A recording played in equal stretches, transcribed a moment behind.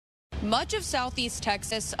Much of southeast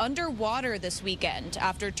Texas underwater this weekend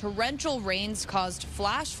after torrential rains caused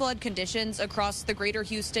flash flood conditions across the greater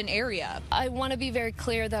Houston area. I want to be very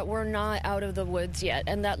clear that we're not out of the woods yet,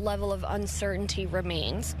 and that level of uncertainty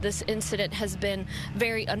remains. This incident has been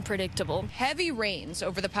very unpredictable. Heavy rains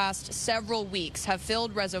over the past several weeks have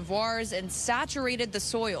filled reservoirs and saturated the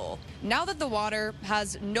soil. Now that the water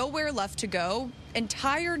has nowhere left to go,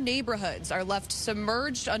 entire neighborhoods are left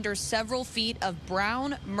submerged under several feet of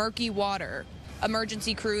brown, murky water.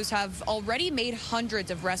 Emergency crews have already made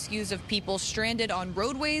hundreds of rescues of people stranded on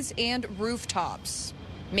roadways and rooftops.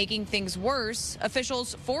 Making things worse,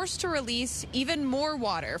 officials forced to release even more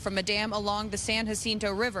water from a dam along the San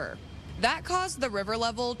Jacinto River. That caused the river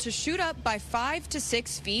level to shoot up by 5 to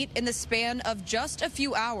 6 feet in the span of just a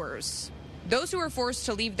few hours. Those who were forced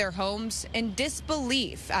to leave their homes in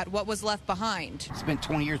disbelief at what was left behind. Spent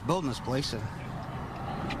 20 years building this place and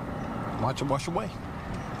watch it wash away.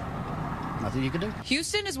 Nothing you can do.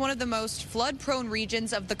 Houston is one of the most flood-prone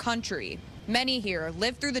regions of the country. Many here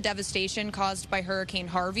lived through the devastation caused by Hurricane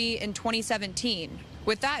Harvey in 2017.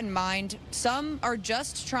 With that in mind, some are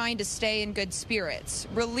just trying to stay in good spirits,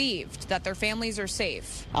 relieved that their families are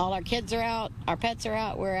safe. All our kids are out, our pets are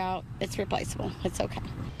out, we're out. It's replaceable. It's okay.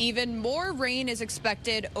 Even more rain is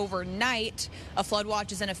expected overnight. A flood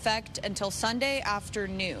watch is in effect until Sunday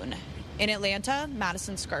afternoon. In Atlanta,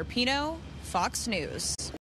 Madison Scarpino, Fox News.